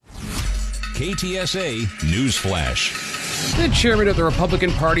KTSA News Flash. The chairman of the Republican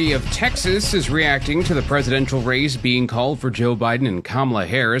Party of Texas is reacting to the presidential race being called for Joe Biden and Kamala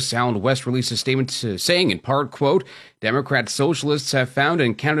Harris. Alan West released a statement saying, in part, quote, Democrat socialists have found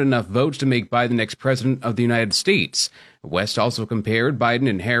and counted enough votes to make Biden the next president of the United States. West also compared Biden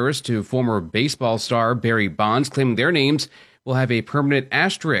and Harris to former baseball star Barry Bonds, claiming their names will have a permanent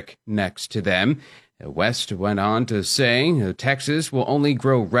asterisk next to them. West went on to say Texas will only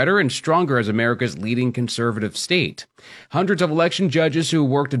grow redder and stronger as America's leading conservative state. Hundreds of election judges who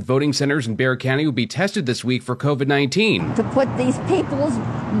worked at voting centers in Bexar County will be tested this week for COVID-19. To put these people's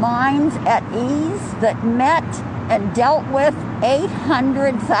minds at ease that met and dealt with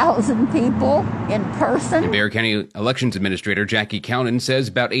 800,000 people in person. The Bexar County Elections Administrator Jackie Cownan says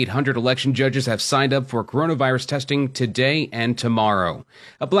about 800 election judges have signed up for coronavirus testing today and tomorrow.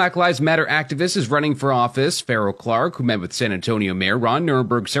 A Black Lives Matter activist is running for office. Farrell Clark, who met with San Antonio Mayor Ron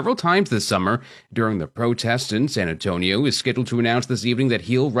Nirenberg several times this summer during the protests in San Antonio, is scheduled to announce this evening that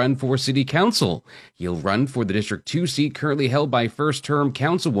he'll run for city council. He'll run for the District 2 seat currently held by first-term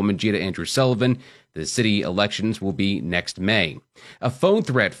councilwoman Gina Andrews Sullivan. The city elections will be next May. A phone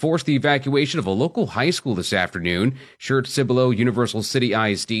threat forced the evacuation of a local high school this afternoon. Schertz-Cibolo Universal City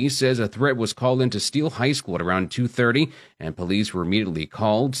ISD says a threat was called into Steele High School at around 2:30, and police were immediately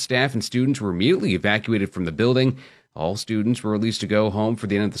called. Staff and students were immediately evacuated from the building. All students were released to go home for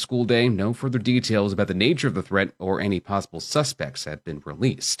the end of the school day. No further details about the nature of the threat or any possible suspects have been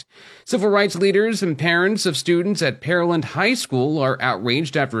released. Civil rights leaders and parents of students at Pearland High School are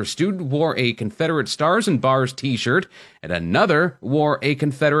outraged after a student wore a Confederate Stars and Bars t-shirt and another wore a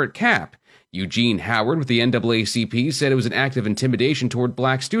Confederate cap. Eugene Howard with the NAACP said it was an act of intimidation toward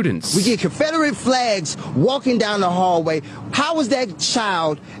black students. We get Confederate flags walking down the hallway. How was that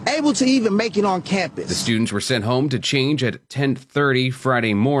child able to even make it on campus? The students were sent home to change at 10:30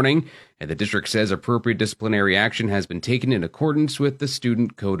 Friday morning, and the district says appropriate disciplinary action has been taken in accordance with the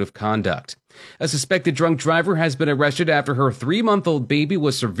Student Code of Conduct. A suspected drunk driver has been arrested after her 3-month-old baby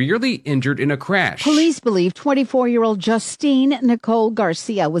was severely injured in a crash. Police believe 24-year-old Justine Nicole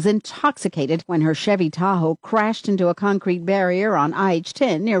Garcia was intoxicated when her Chevy Tahoe crashed into a concrete barrier on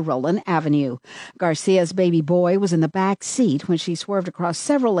IH-10 near Roland Avenue. Garcia's baby boy was in the back seat when she swerved across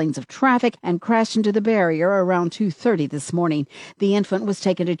several lanes of traffic and crashed into the barrier around 2:30 this morning. The infant was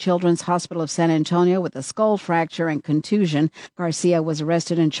taken to Children's Hospital of San Antonio with a skull fracture and contusion. Garcia was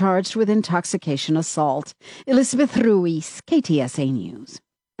arrested and charged with intoxication assault. Elizabeth Ruiz, KTSA News.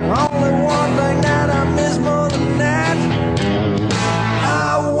 Only one thing that I miss more than that.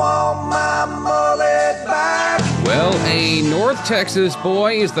 I want my mullet back. Well, a North Texas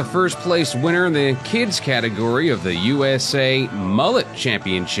boy is the first place winner in the kids category of the USA Mullet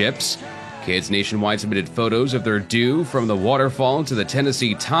Championships. Kids nationwide submitted photos of their do from the waterfall to the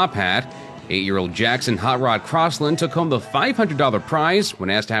Tennessee top hat. 8-year-old Jackson Hot Rod Crossland took home the $500 prize. When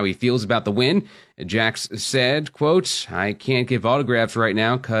asked how he feels about the win, Jax said, quote, I can't give autographs right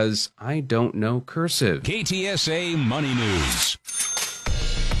now because I don't know cursive. KTSA Money News.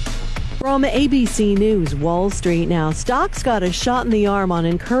 From ABC News, Wall Street now. Stocks got a shot in the arm on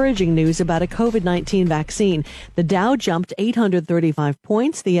encouraging news about a COVID-19 vaccine. The Dow jumped 835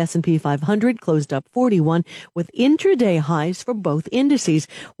 points. The S&P 500 closed up 41 with intraday highs for both indices,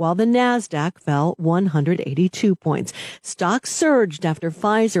 while the Nasdaq fell 182 points. Stocks surged after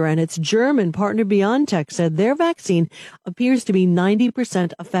Pfizer and its German partner BioNTech said their vaccine appears to be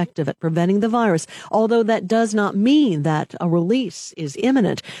 90% effective at preventing the virus, although that does not mean that a release is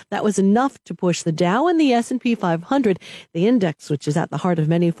imminent. That was enough to push the Dow and the S&P 500, the index which is at the heart of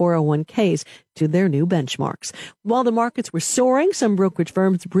many 401ks, to their new benchmarks. While the markets were soaring, some brokerage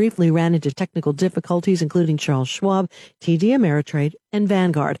firms briefly ran into technical difficulties, including Charles Schwab, TD Ameritrade, and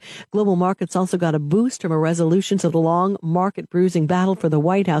Vanguard. Global markets also got a boost from a resolution to the long market-bruising battle for the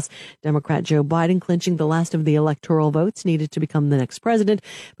White House. Democrat Joe Biden clinching the last of the electoral votes needed to become the next president,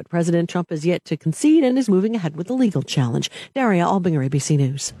 but President Trump has yet to concede and is moving ahead with a legal challenge. Daria Albinger, ABC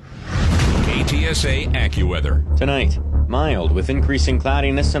News. KTSA AccuWeather. Tonight, mild with increasing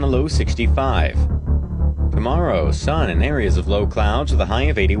cloudiness and a low 65. Tomorrow, sun and areas of low clouds with a high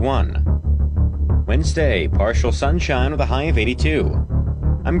of 81. Wednesday, partial sunshine with a high of 82.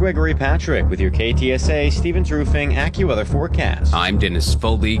 I'm Gregory Patrick with your KTSA Stevens Roofing AccuWeather forecast. I'm Dennis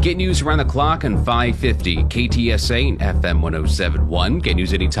Foley. Get news around the clock on 550 KTSA and FM 107.1. Get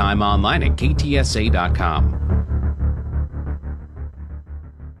news anytime online at ktsa.com.